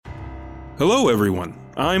Hello everyone,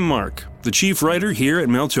 I'm Mark, the chief writer here at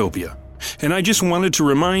Mailtopia, and I just wanted to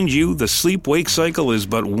remind you the sleep-wake cycle is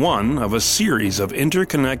but one of a series of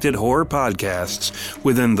interconnected horror podcasts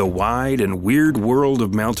within the wide and weird world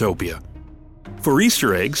of Mailtopia. For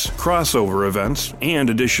Easter eggs, crossover events, and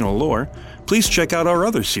additional lore, please check out our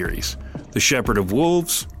other series, The Shepherd of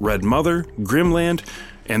Wolves, Red Mother, Grimland,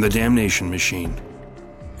 and The Damnation Machine.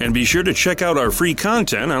 And be sure to check out our free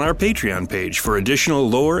content on our Patreon page for additional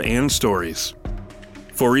lore and stories.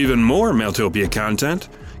 For even more Mailtopia content,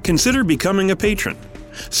 consider becoming a patron.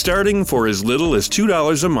 Starting for as little as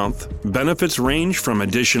 $2 a month, benefits range from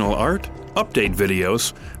additional art, update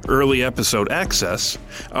videos, early episode access,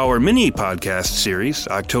 our mini-podcast series,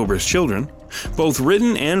 October's Children, both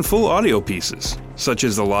written and full audio pieces, such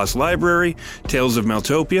as The Lost Library, Tales of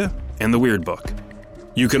Mailtopia, and The Weird Book.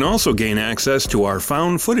 You can also gain access to our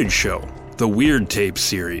found footage show, the Weird Tapes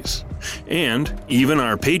series, and even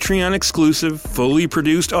our Patreon-exclusive, fully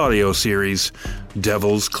produced audio series,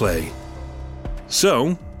 Devil's Clay.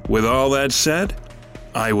 So, with all that said,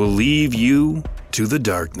 I will leave you to the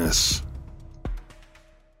darkness.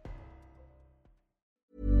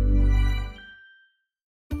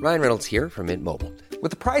 Ryan Reynolds here from Mint Mobile.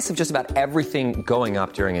 With the price of just about everything going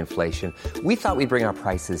up during inflation, we thought we'd bring our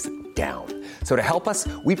prices down. So to help us,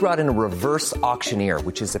 we brought in a reverse auctioneer,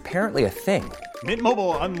 which is apparently a thing. Mint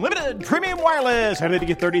Mobile Unlimited Premium Wireless. How to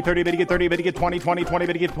get 30, 30, bit to get 30, bit to get 20, 20, 20,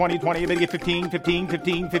 bit to get 20, 20, bit to get 15, 15,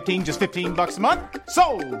 15, 15, just $15 a month?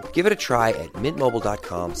 Sold! Give it a try at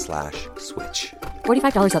mintmobile.com/switch.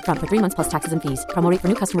 $45 up front for 3 months plus taxes and fees. Promo rate for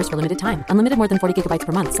new customers for limited time. Unlimited more than 40 gigabytes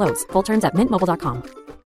per month. Slows full terms at mintmobile.com.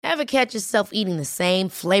 Ever catch yourself eating the same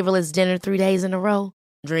flavorless dinner 3 days in a row?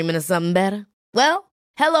 Dreaming of something better? Well,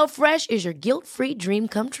 HelloFresh is your guilt-free dream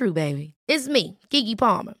come true, baby. It's me, Keke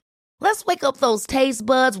Palmer. Let's wake up those taste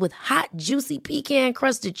buds with hot, juicy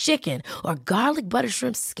pecan-crusted chicken or garlic butter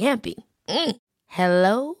shrimp scampi.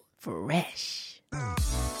 Hello Fresh.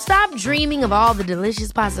 Stop dreaming of all the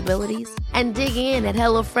delicious possibilities and dig in at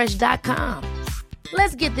HelloFresh.com.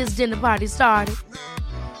 Let's get this dinner party started.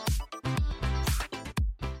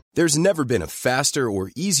 There's never been a faster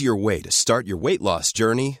or easier way to start your weight loss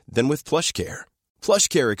journey than with PlushCare.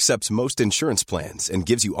 PlushCare accepts most insurance plans and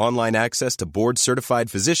gives you online access to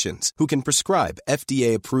board-certified physicians who can prescribe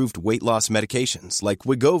FDA-approved weight loss medications like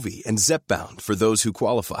Wegovy and Zepbound for those who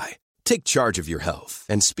qualify. Take charge of your health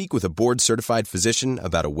and speak with a board-certified physician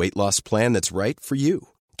about a weight loss plan that's right for you.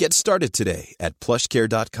 Get started today at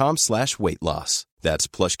plushcare.com/weight loss. That's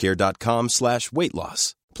plushcare.com/weight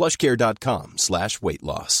loss. plushcare.com/weight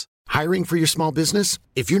loss. Hiring for your small business?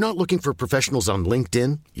 If you're not looking for professionals on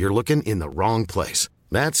LinkedIn, you're looking in the wrong place.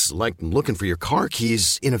 That's like looking for your car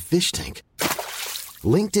keys in a fish tank.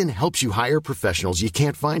 LinkedIn helps you hire professionals you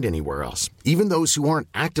can't find anywhere else, even those who aren't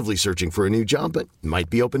actively searching for a new job but might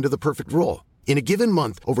be open to the perfect role. In a given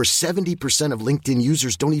month, over 70% of LinkedIn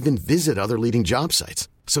users don't even visit other leading job sites.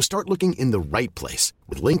 So start looking in the right place.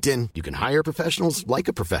 With LinkedIn, you can hire professionals like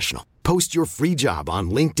a professional. Post your free job on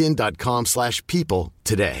linkedin.com/people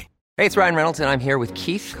today. Hey, it's Ryan Reynolds, and I'm here with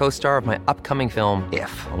Keith, co-star of my upcoming film,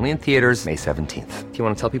 If, only in theaters May 17th. Do you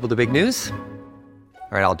want to tell people the big news?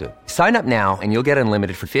 All right, I'll do it. Sign up now and you'll get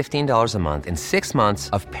unlimited for $15 a month and 6 months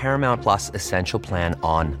of Paramount Plus Essential Plan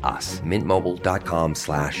on us.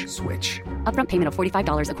 mintmobile.com/switch. Upfront payment of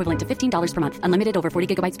 $45 equivalent to $15 per month. Unlimited over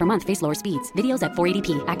 40 gigabytes per month. Face lower speeds. Videos at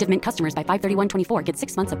 480p. Active Mint customers by 531.24 get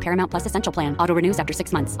 6 months of Paramount Plus Essential Plan. Auto renews after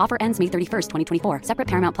 6 months. Offer ends May 31st, 2024. Separate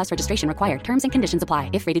Paramount Plus registration required. Terms and conditions apply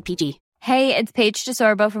if rated PG. Hey, it's Paige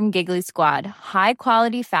DeSorbo from Giggly Squad. High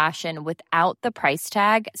quality fashion without the price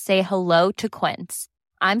tag. Say hello to Quince.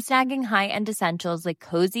 I'm snagging high-end essentials like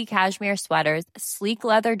cozy cashmere sweaters, sleek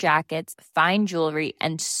leather jackets, fine jewelry,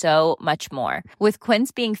 and so much more. With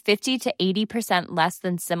Quince being 50 to 80% less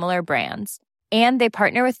than similar brands. And they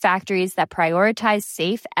partner with factories that prioritize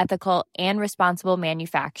safe, ethical, and responsible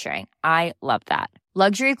manufacturing. I love that.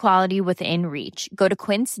 Luxury quality within reach. Go to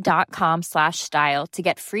quince.com/style to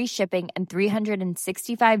get free shipping and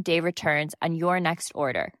 365-day returns on your next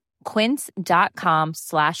order.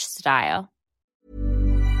 Quince.com/style.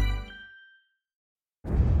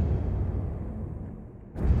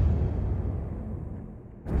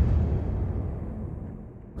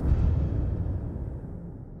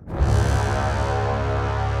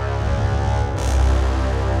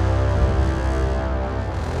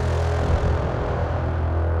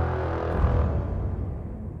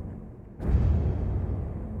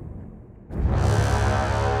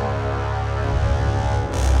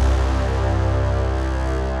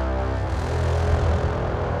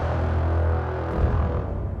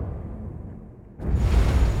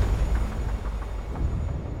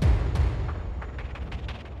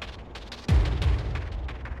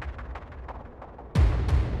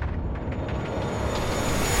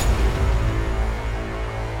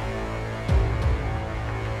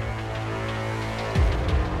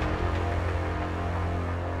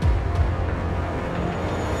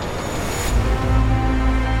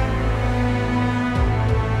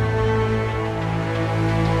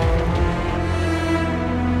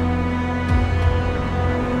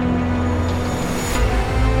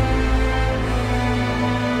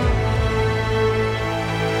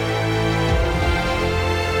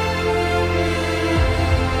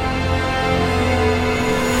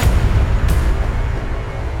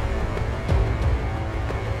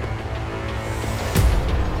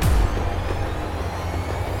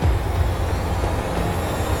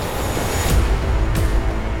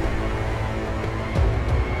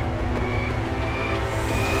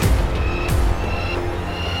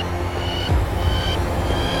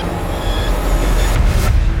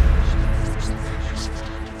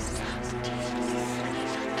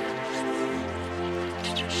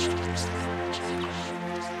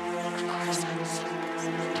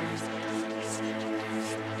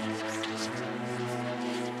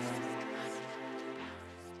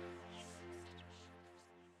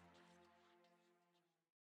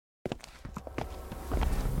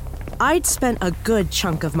 I'd spent a good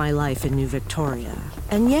chunk of my life in New Victoria,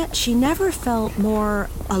 and yet she never felt more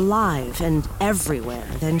alive and everywhere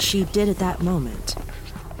than she did at that moment.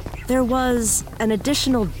 There was an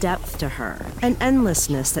additional depth to her, an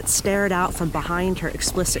endlessness that stared out from behind her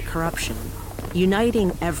explicit corruption,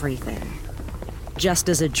 uniting everything. Just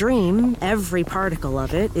as a dream, every particle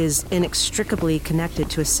of it is inextricably connected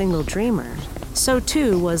to a single dreamer, so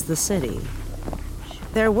too was the city.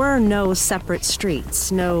 There were no separate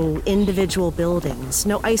streets, no individual buildings,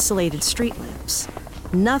 no isolated street lamps.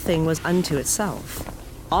 Nothing was unto itself.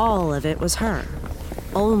 All of it was her.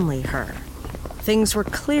 Only her. Things were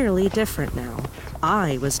clearly different now.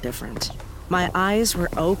 I was different. My eyes were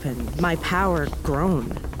open, my power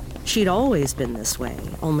grown. She'd always been this way,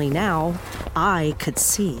 only now I could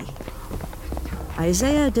see.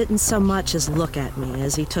 Isaiah didn't so much as look at me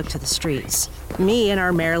as he took to the streets, me and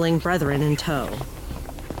our Merling brethren in tow.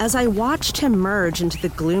 As I watched him merge into the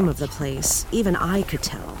gloom of the place, even I could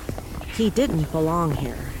tell. He didn't belong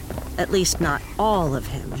here. At least not all of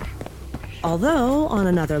him. Although, on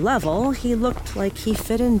another level, he looked like he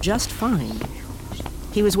fit in just fine.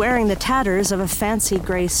 He was wearing the tatters of a fancy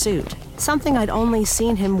gray suit, something I'd only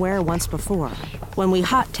seen him wear once before, when we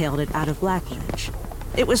hot-tailed it out of Blackledge.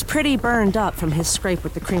 It was pretty burned up from his scrape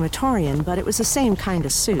with the crematorian, but it was the same kind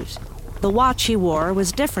of suit. The watch he wore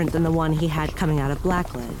was different than the one he had coming out of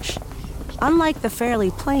Blackledge. Unlike the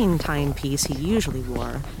fairly plain timepiece he usually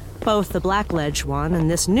wore, both the Blackledge one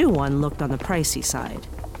and this new one looked on the pricey side.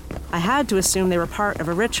 I had to assume they were part of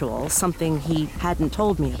a ritual, something he hadn't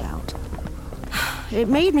told me about. It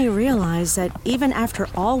made me realize that even after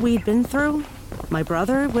all we'd been through, my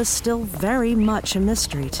brother was still very much a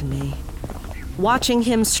mystery to me. Watching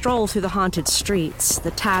him stroll through the haunted streets,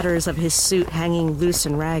 the tatters of his suit hanging loose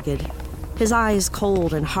and ragged, his eyes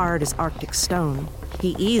cold and hard as Arctic stone,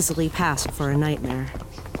 he easily passed for a nightmare.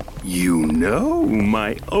 You know,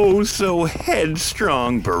 my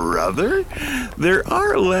oh-so-headstrong brother, there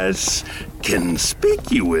are less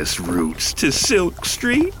conspicuous routes to Silk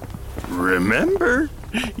Street. Remember,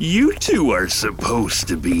 you two are supposed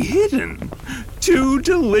to be hidden. 2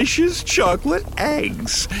 delicious chocolate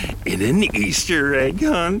eggs in an Easter egg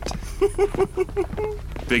hunt.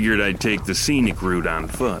 Figured I'd take the scenic route on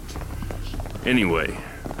foot. Anyway,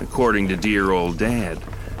 according to dear old Dad,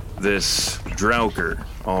 this Drauker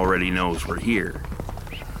already knows we're here.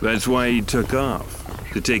 That's why he took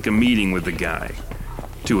off, to take a meeting with the guy,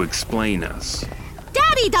 to explain us.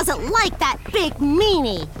 Daddy doesn't like that big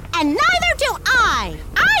meanie, and neither do I.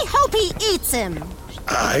 I hope he eats him.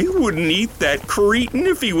 I wouldn't eat that cretin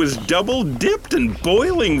if he was double-dipped in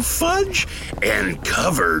boiling fudge and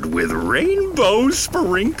covered with rainbow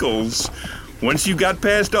sprinkles. Once you got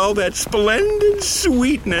past all that splendid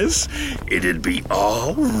sweetness, it'd be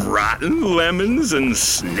all rotten lemons and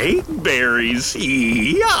snake berries.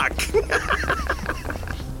 Yuck!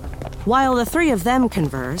 While the three of them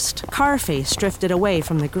conversed, Carface drifted away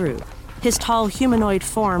from the group, his tall humanoid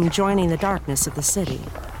form joining the darkness of the city.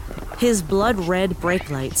 His blood-red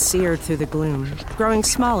brake lights seared through the gloom, growing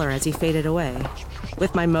smaller as he faded away.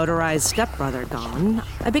 With my motorized stepbrother gone,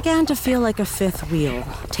 I began to feel like a fifth wheel,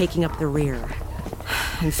 taking up the rear,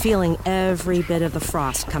 and feeling every bit of the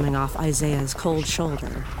frost coming off Isaiah's cold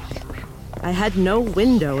shoulder. I had no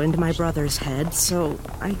window into my brother's head, so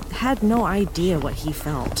I had no idea what he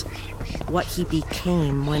felt, what he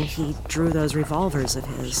became when he drew those revolvers of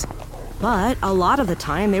his. But a lot of the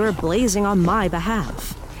time they were blazing on my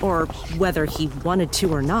behalf, or whether he wanted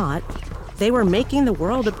to or not, they were making the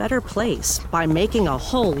world a better place by making a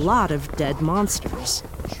whole lot of dead monsters.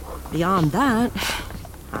 Beyond that,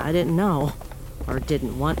 I didn't know, or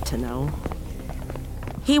didn't want to know.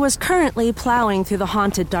 He was currently plowing through the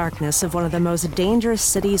haunted darkness of one of the most dangerous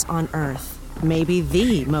cities on Earth, maybe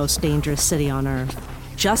the most dangerous city on Earth,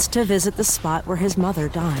 just to visit the spot where his mother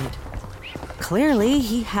died. Clearly,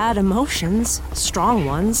 he had emotions, strong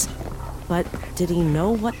ones, but did he know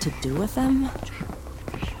what to do with them?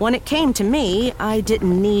 When it came to me, I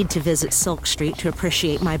didn't need to visit Silk Street to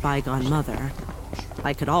appreciate my bygone mother.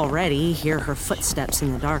 I could already hear her footsteps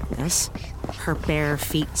in the darkness, her bare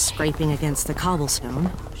feet scraping against the cobblestone.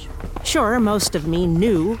 Sure, most of me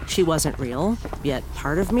knew she wasn't real, yet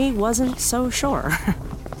part of me wasn't so sure.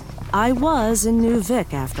 I was in New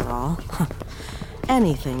Vic, after all.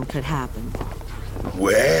 Anything could happen.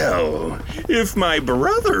 Well, if my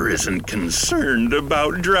brother isn't concerned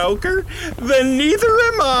about Drauker, then neither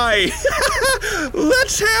am I.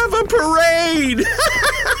 Let's have a parade!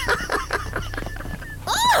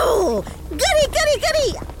 Oh, goody, goody,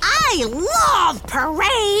 goody! I love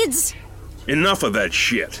parades! Enough of that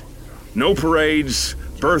shit. No parades,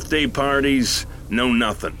 birthday parties, no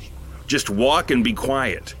nothing. Just walk and be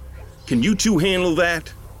quiet. Can you two handle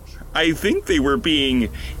that? I think they were being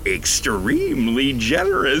extremely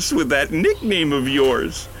generous with that nickname of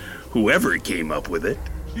yours. Whoever came up with it.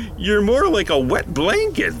 You're more like a wet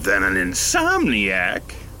blanket than an insomniac.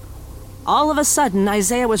 All of a sudden,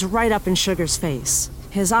 Isaiah was right up in Sugar's face.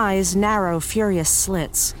 His eyes narrow, furious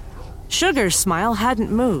slits. Sugar's smile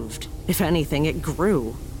hadn't moved. If anything, it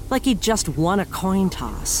grew, like he'd just won a coin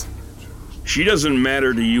toss. She doesn't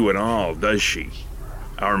matter to you at all, does she?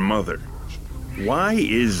 Our mother. Why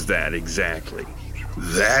is that exactly?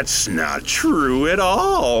 That's not true at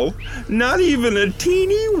all. Not even a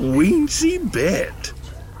teeny weensy bit.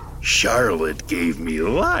 Charlotte gave me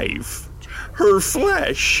life. Her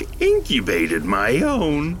flesh incubated my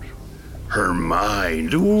own. Her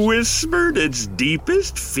mind whispered its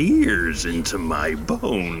deepest fears into my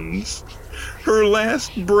bones. Her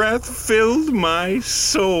last breath filled my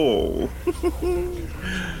soul.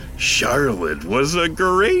 Charlotte was a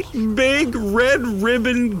great big red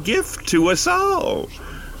ribbon gift to us all.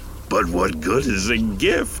 But what good is a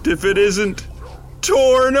gift if it isn't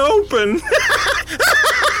torn open?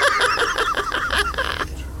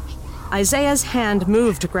 Isaiah's hand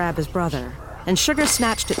moved to grab his brother, and Sugar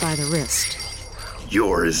snatched it by the wrist.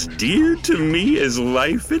 You're as dear to me as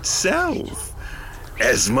life itself,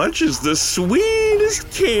 as much as the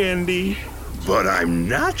sweetest candy. But I'm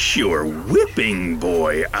not your whipping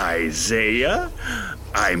boy, Isaiah.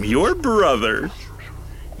 I'm your brother.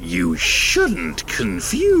 You shouldn't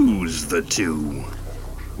confuse the two.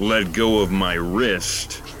 Let go of my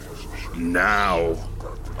wrist. Now.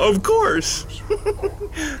 Of course.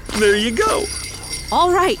 There you go.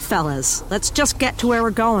 All right, fellas. Let's just get to where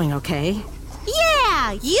we're going, okay?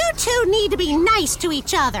 Yeah, you two need to be nice to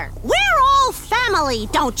each other. We're all family,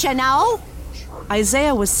 don't you know?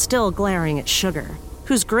 Isaiah was still glaring at Sugar,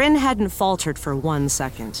 whose grin hadn't faltered for 1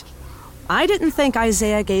 second. I didn't think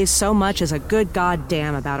Isaiah gave so much as a good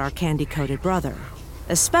goddamn about our candy-coated brother.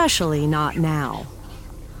 Especially not now.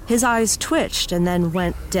 His eyes twitched and then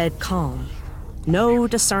went dead calm. No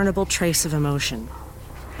discernible trace of emotion.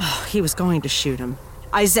 Oh, he was going to shoot him.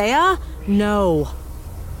 Isaiah? No.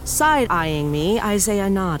 Side-eyeing me, Isaiah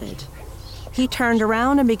nodded. He turned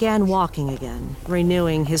around and began walking again,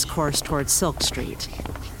 renewing his course towards Silk Street.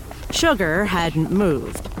 Sugar hadn't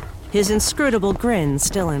moved, his inscrutable grin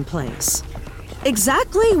still in place.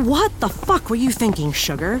 Exactly what the fuck were you thinking,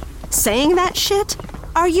 Sugar? Saying that shit?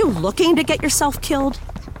 Are you looking to get yourself killed?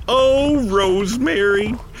 Oh,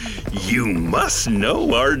 Rosemary, you must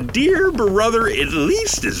know our dear brother at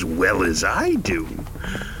least as well as I do.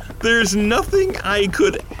 There's nothing I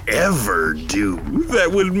could ever do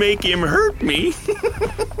that would make him hurt me.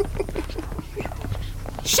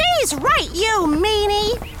 She's right, you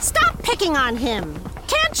meanie. Stop picking on him.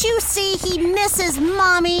 Can't you see he misses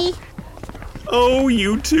Mommy? Oh,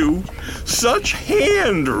 you two, such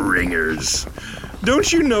hand-wringers.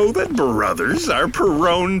 Don't you know that brothers are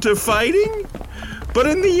prone to fighting? But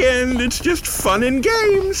in the end, it's just fun and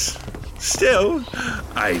games. Still,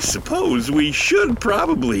 I suppose we should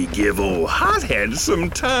probably give old Hothead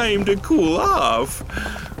some time to cool off.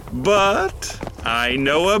 But I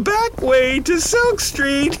know a back way to Silk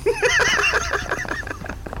Street.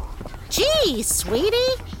 Gee, sweetie,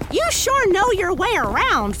 you sure know your way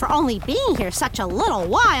around for only being here such a little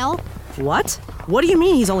while. What? What do you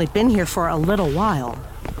mean he's only been here for a little while?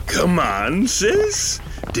 Come on, sis.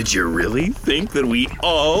 Did you really think that we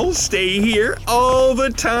all stay here all the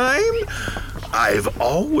time? I've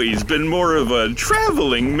always been more of a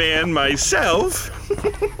traveling man myself.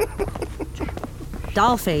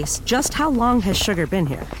 Dollface, just how long has Sugar been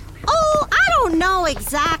here? Oh, I don't know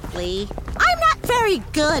exactly. I'm not very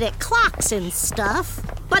good at clocks and stuff,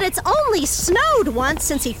 but it's only snowed once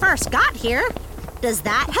since he first got here. Does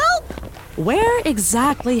that help? Where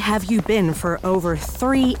exactly have you been for over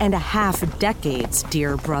 3.5 decades,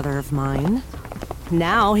 dear brother of mine?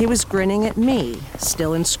 Now he was grinning at me,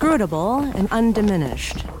 still inscrutable and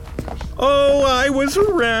undiminished. Oh, I was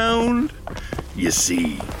around. You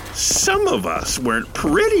see, some of us weren't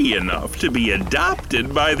pretty enough to be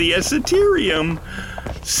adopted by the Esoterium.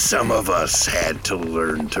 Some of us had to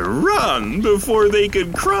learn to run before they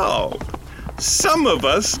could crawl. Some of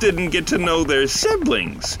us didn't get to know their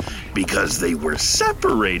siblings because they were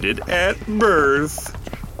separated at birth.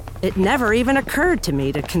 It never even occurred to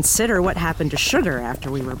me to consider what happened to Sugar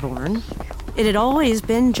after we were born. It had always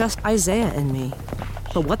been just Isaiah and me.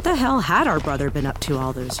 But what the hell had our brother been up to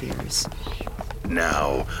all those years?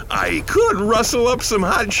 Now, I could rustle up some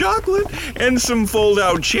hot chocolate and some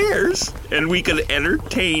fold-out chairs, and we could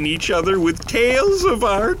entertain each other with tales of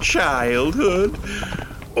our childhood.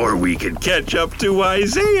 Or we could catch up to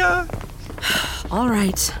Isaiah All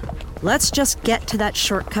right, let's just get to that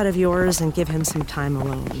shortcut of yours and give him some time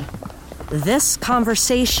alone. This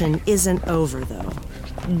conversation isn't over, though.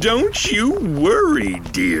 Don't you worry,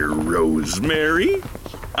 dear Rosemary.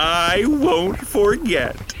 I won't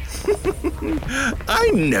forget.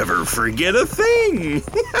 I never forget a thing.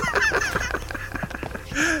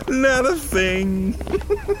 Not a thing.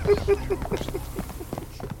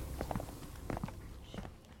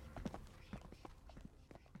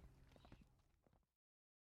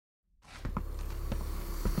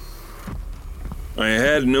 I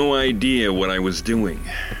had no idea what I was doing,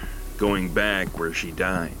 going back where she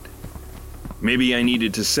died. Maybe I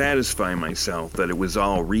needed to satisfy myself that it was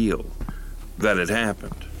all real, that it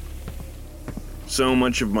happened. So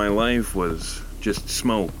much of my life was just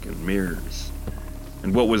smoke and mirrors,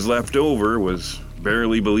 and what was left over was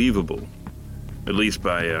barely believable, at least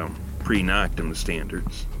by pre-Noctum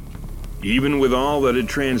standards. Even with all that had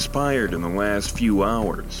transpired in the last few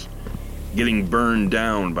hours, getting burned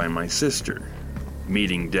down by my sister,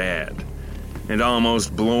 meeting Dad, and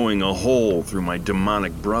almost blowing a hole through my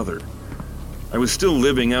demonic brother, I was still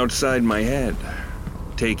living outside my head,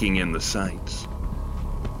 taking in the sights.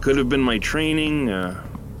 Could have been my training,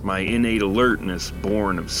 my innate alertness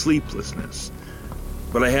born of sleeplessness,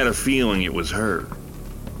 but I had a feeling it was her,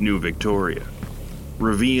 New Victoria,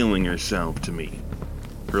 revealing herself to me,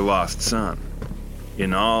 her lost son,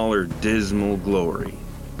 in all her dismal glory.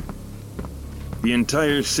 The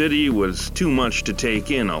entire city was too much to take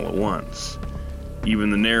in all at once. Even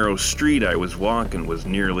the narrow street I was walking was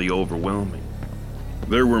nearly overwhelming.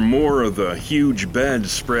 There were more of the huge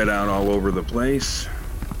beds spread out all over the place,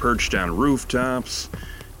 perched on rooftops,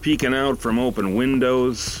 peeking out from open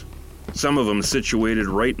windows, some of them situated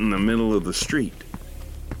right in the middle of the street.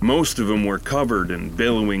 Most of them were covered in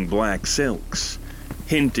billowing black silks,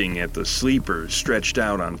 hinting at the sleepers stretched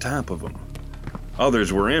out on top of them.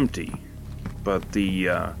 Others were empty, but the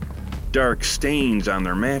dark stains on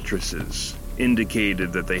their mattresses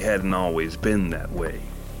indicated that they hadn't always been that way.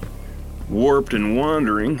 Warped and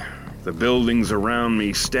wandering, the buildings around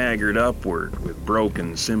me staggered upward with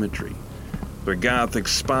broken symmetry, their Gothic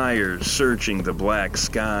spires searching the black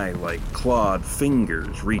sky like clawed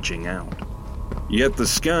fingers reaching out. Yet the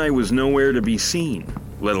sky was nowhere to be seen,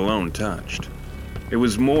 let alone touched. It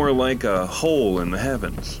was more like a hole in the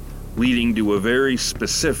heavens, leading to a very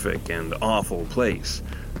specific and awful place,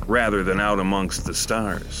 rather than out amongst the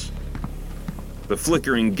stars. The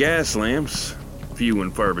flickering gas lamps, few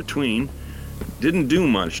and far between, didn't do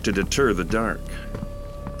much to deter the dark.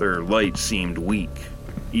 Their light seemed weak,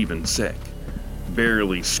 even sick,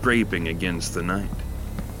 barely scraping against the night.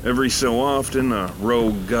 Every so often, a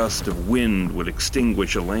rogue gust of wind would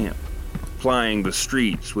extinguish a lamp, plying the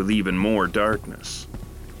streets with even more darkness.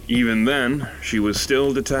 Even then, she was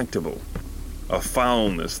still detectable, a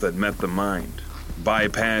foulness that met the mind,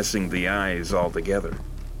 bypassing the eyes altogether.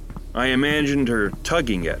 I imagined her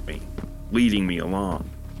tugging at me, leading me along.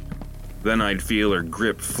 Then I'd feel her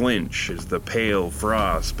grip flinch as the pale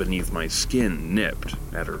frost beneath my skin nipped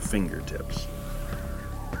at her fingertips.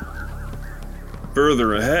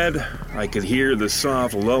 Further ahead, I could hear the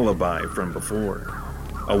soft lullaby from before,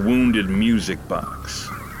 a wounded music box,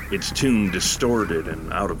 its tune distorted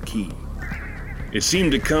and out of key. It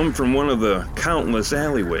seemed to come from one of the countless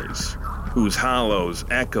alleyways, whose hollows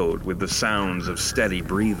echoed with the sounds of steady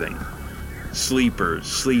breathing, sleepers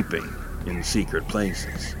sleeping in secret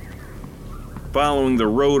places. Following the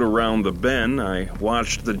road around the bend, I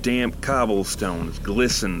watched the damp cobblestones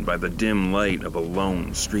glisten by the dim light of a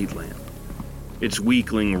lone street lamp, its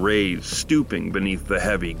weakling rays stooping beneath the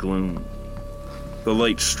heavy gloom. The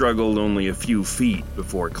light struggled only a few feet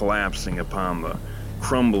before collapsing upon the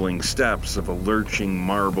crumbling steps of a lurching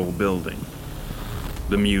marble building,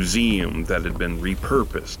 the museum that had been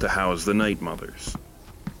repurposed to house the Night Mothers,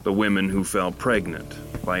 the women who fell pregnant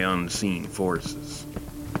by unseen forces.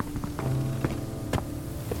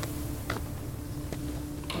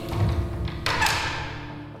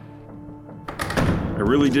 I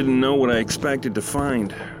really didn't know what I expected to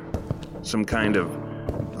find. Some kind of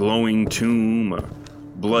glowing tomb, a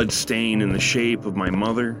blood stain in the shape of my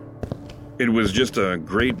mother. It was just a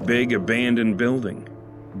great big abandoned building.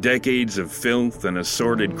 Decades of filth and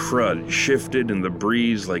assorted crud shifted in the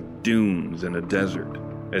breeze like dunes in a desert,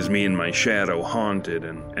 as me and my shadow haunted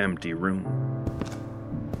an empty room.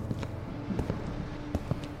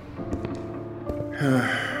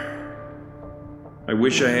 I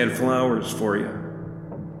wish I had flowers for you.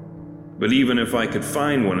 But even if I could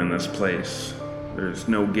find one in this place, there's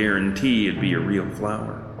no guarantee it'd be a real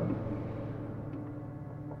flower.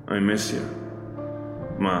 I miss you,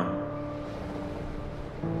 Mom.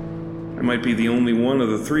 I might be the only one of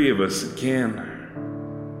the three of us that can.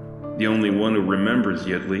 The only one who remembers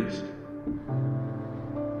you, at least.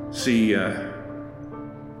 See, I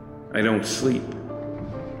don't sleep.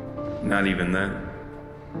 Not even then.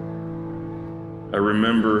 I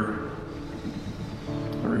remember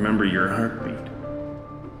your heartbeat.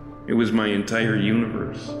 It was my entire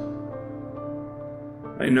universe.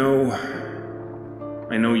 I know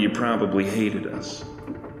you probably hated us,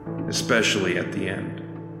 especially at the end.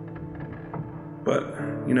 But,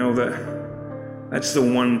 that's the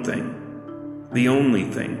one thing, the only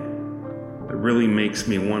thing that really makes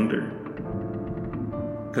me wonder.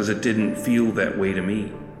 'Cause it didn't feel that way to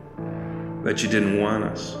me, that you didn't want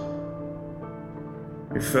us.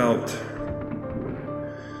 I felt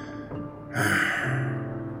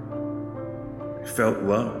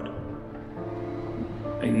loved.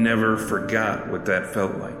 I never forgot what that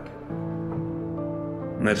felt like.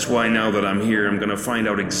 And that's why now that I'm here, I'm gonna find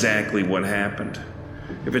out exactly what happened.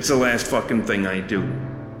 If it's the last fucking thing I do.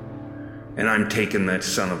 And I'm taking that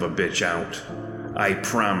son of a bitch out. I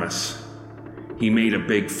promise. He made a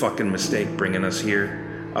big fucking mistake bringing us here.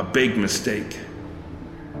 A big mistake.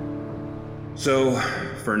 So,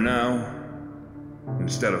 for now,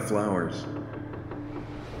 instead of flowers,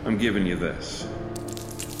 I'm giving you this.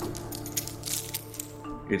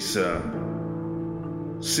 It's a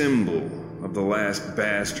symbol of the last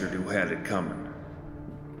bastard who had it coming.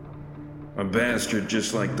 A bastard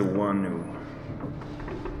just like the one who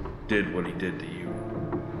did what he did to you.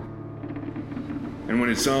 And when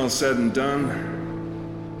it's all said and done,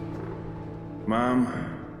 Mom,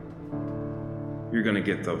 you're gonna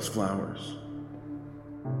get those flowers.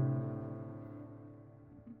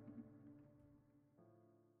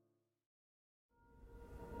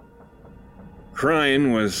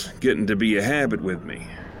 Crying was getting to be a habit with me,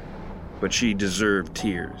 but she deserved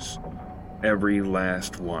tears. Every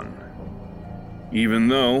last one. Even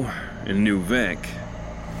though, in New Vic,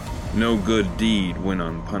 no good deed went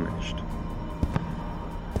unpunished.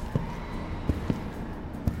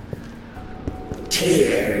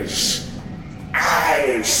 Tears.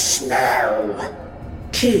 I smell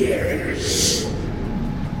tears.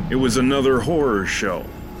 It was another horror show.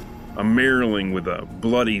 A Merling with a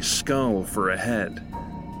bloody skull for a head,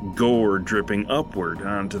 gore dripping upward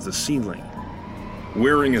onto the ceiling.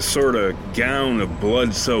 Wearing a sort of gown of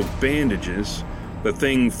blood-soaked bandages, the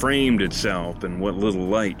thing framed itself in what little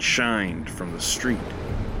light shined from the street.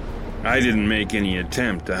 I didn't make any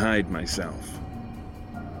attempt to hide myself.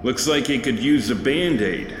 Looks like you could use a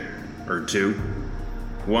Band-Aid or two.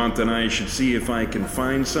 Want that I should see if I can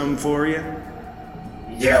find some for you?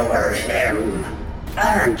 You're him,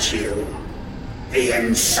 aren't you? The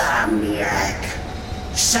Insomniac,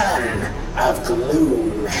 son of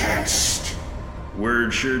Gloomhest.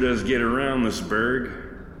 Word sure does get around this burg.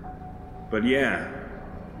 But yeah,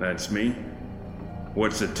 that's me.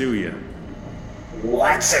 What's it to you?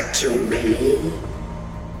 What's it to me?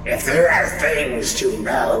 If there are things to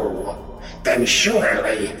know, then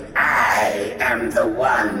surely I am the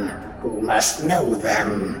one who must know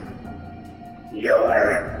them.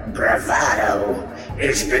 Your bravado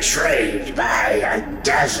is betrayed by a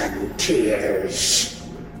dozen tears.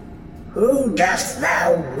 Who dost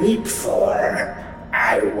thou weep for,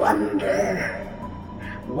 I wonder?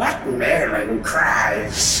 What Merlin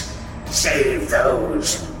cries, save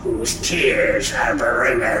those whose tears are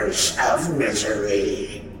bringers of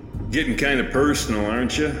misery? Getting kind of personal,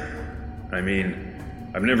 aren't you? I mean,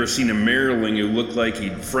 I've never seen a Merling who looked like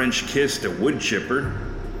he'd French kissed a wood chipper,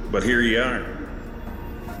 but here you are.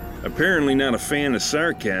 Apparently not a fan of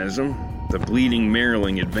sarcasm, the bleeding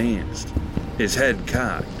Merling advanced, his head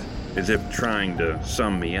cocked, as if trying to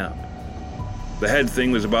sum me up. The head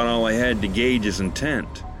thing was about all I had to gauge his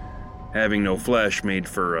intent. Having no flesh made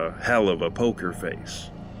for a hell of a poker face.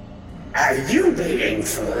 Are you being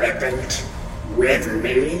flippant with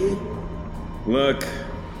me? Look,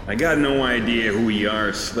 I got no idea who you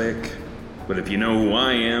are, Slick, but if you know who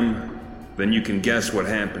I am, then you can guess what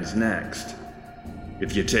happens next.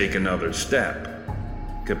 If you take another step.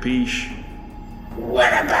 Capiche?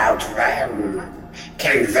 What about them?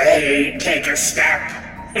 Can they take a step?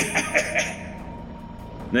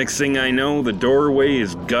 Next thing I know, the doorway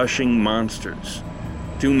is gushing monsters.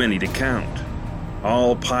 Too many to count.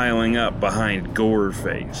 All piling up behind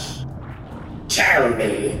Goreface. Tell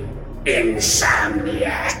me,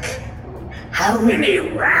 Insomniac, how many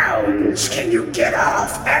rounds can you get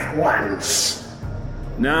off at once?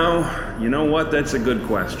 Now, you know what? That's a good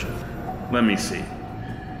question. Let me see.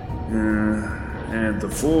 Add the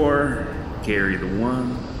 4, carry the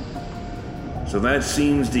 1. So that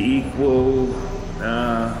seems to equal,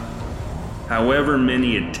 however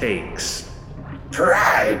many it takes.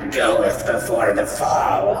 Pride goeth before the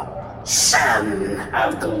fall, son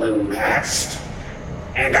of Gloomhest.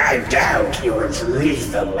 And I doubt you're as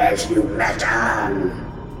lethal as you let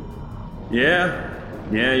on. Yeah,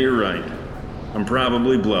 you're right. I'm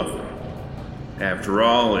probably bluffing. After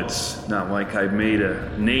all, it's not like I've made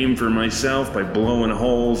a name for myself by blowing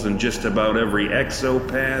holes in just about every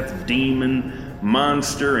exopath, demon,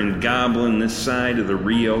 monster, and goblin this side of the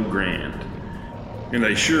Rio Grande. And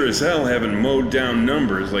I sure as hell haven't mowed down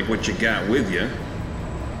numbers like what you got with you.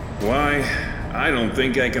 Why, I don't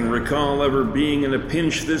think I can recall ever being in a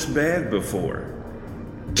pinch this bad before.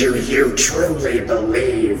 Do you truly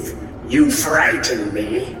believe you frighten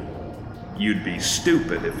me? You'd be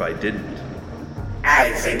stupid if I didn't.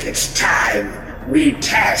 I think it's time we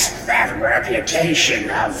test that reputation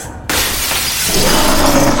of...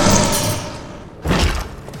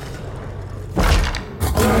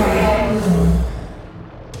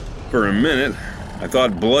 For a minute, I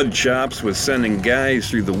thought Bloodchops was sending guys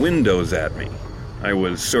through the windows at me. I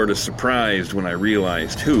was sort of surprised when I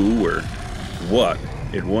realized who or what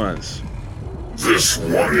it was. This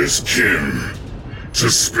one is kin. To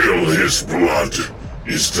spill his blood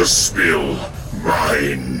is to spill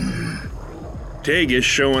mine. Tagus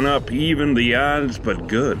showing up evened the odds, but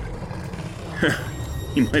good.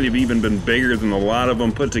 He might have even been bigger than a lot of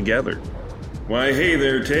them put together. Why, hey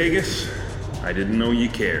there, Tagus. I didn't know you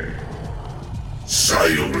cared.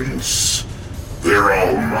 Silence. They're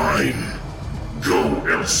all mine. Go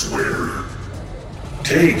elsewhere.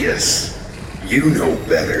 Tagus, you know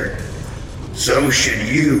better. So should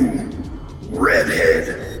you,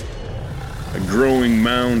 Redhead. A growing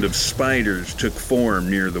mound of spiders took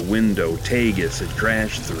form near the window Tagus had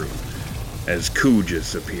crashed through as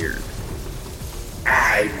Kujas appeared.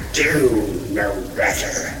 I do know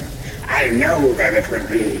better. I know that it would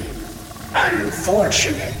be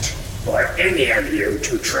unfortunate for any of you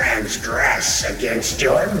to transgress against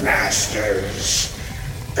your masters,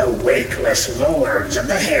 the wakeless lords of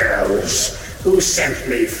the Harrows, who sent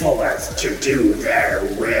me forth to do their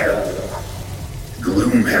will.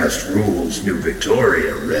 Gloomhest rules New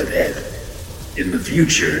Victoria, Redhead. In the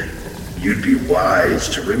future, you'd be wise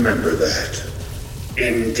to remember that.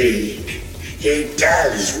 Indeed, he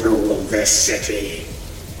does rule this city.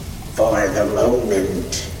 For the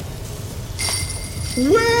moment.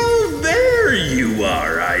 Well, there you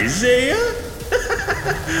are, Isaiah.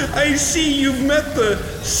 I see you've met the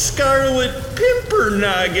Scarlet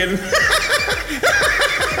Pimpernogin.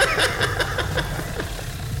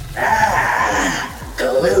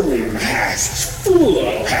 Gloomhest's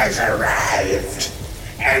fool has arrived,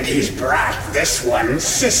 and he's brought this one's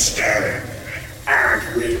sister.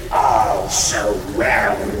 Aren't we all so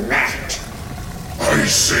well met? I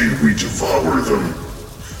say we devour them.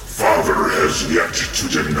 Father has yet to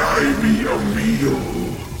deny me a meal.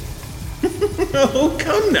 Oh,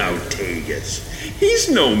 come now, Tagus. He's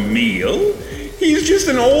no meal. He's just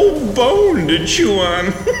an old bone to chew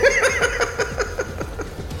on.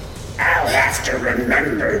 I'll have to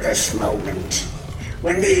remember this moment,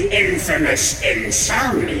 when the infamous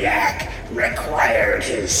Insomniac required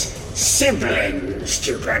his siblings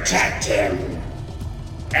to protect him.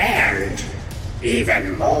 And,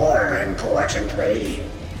 even more importantly,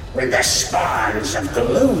 when the spawns of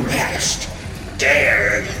Gloomhest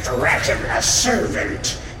dared threaten a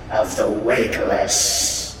servant of the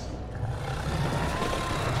Wakeless.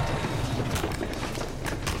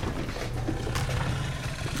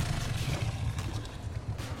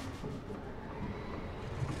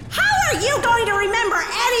 How are you going to remember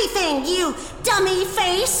anything, you dummy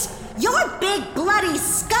face? Your big bloody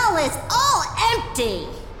skull is all empty.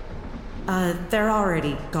 They're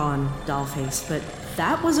already gone, Dollface, but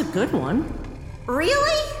that was a good one.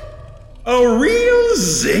 Really? A real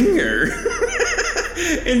zinger.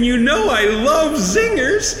 And you know I love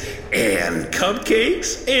zingers and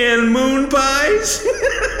cupcakes and moon pies.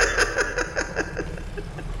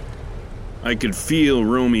 I could feel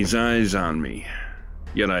Romy's eyes on me,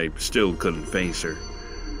 yet I still couldn't face her.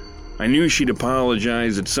 I knew she'd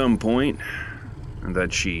apologize at some point, and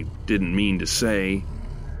that she didn't mean to say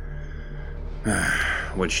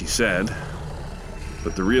what she said.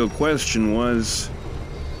 But the real question was,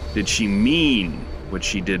 did she mean what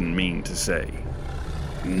she didn't mean to say?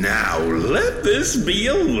 Now let this be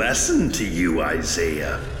a lesson to you,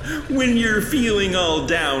 Isaiah, when you're feeling all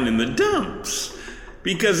down in the dumps.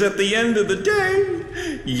 Because at the end of the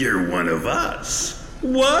day, you're one of us.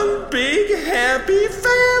 One big happy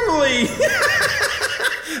family.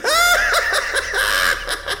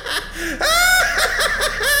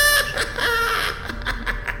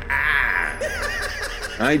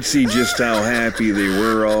 I'd see just how happy they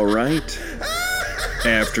were, all right,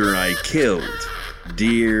 after I killed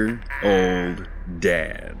dear old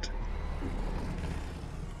Dad.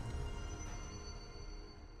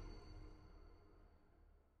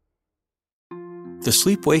 The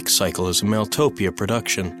Sleep-Wake Cycle is a Maeltopia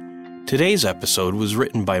production. Today's episode was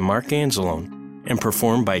written by Mark Anzalone and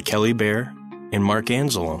performed by Kelly Bear and Mark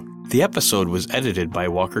Anzalone. The episode was edited by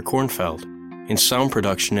Walker Kornfeld, and sound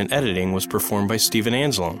production and editing was performed by Steven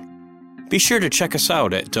Anzalone. Be sure to check us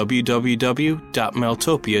out at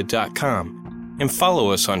www.maeltopia.com and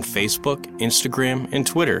follow us on Facebook, Instagram, and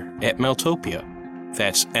Twitter at Maeltopia.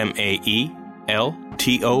 That's Maeltopia.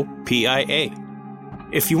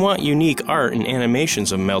 If you want unique art and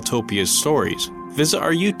animations of Maeltopia's stories, visit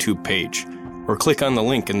our YouTube page or click on the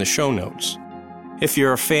link in the show notes. If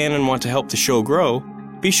you're a fan and want to help the show grow,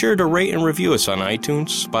 be sure to rate and review us on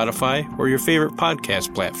iTunes, Spotify, or your favorite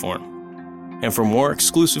podcast platform. And for more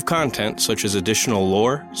exclusive content such as additional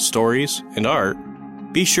lore, stories, and art,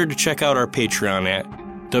 be sure to check out our Patreon at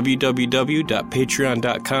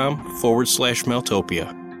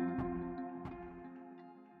www.patreon.com/Maeltopia.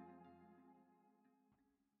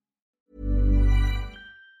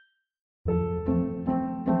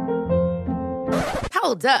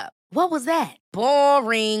 Hold up. What was that?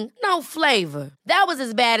 Boring. No flavor. That was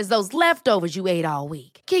as bad as those leftovers you ate all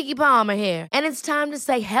week. Keke Palmer here, and it's time to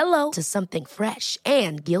say hello to something fresh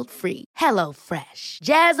and guilt-free. Hello Fresh.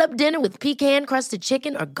 Jazz up dinner with pecan-crusted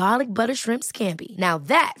chicken or garlic butter shrimp scampi. Now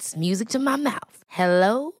that's music to my mouth.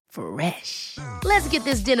 Hello Fresh. Let's get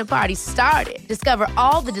this dinner party started. Discover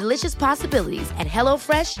all the delicious possibilities at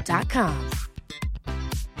HelloFresh.com.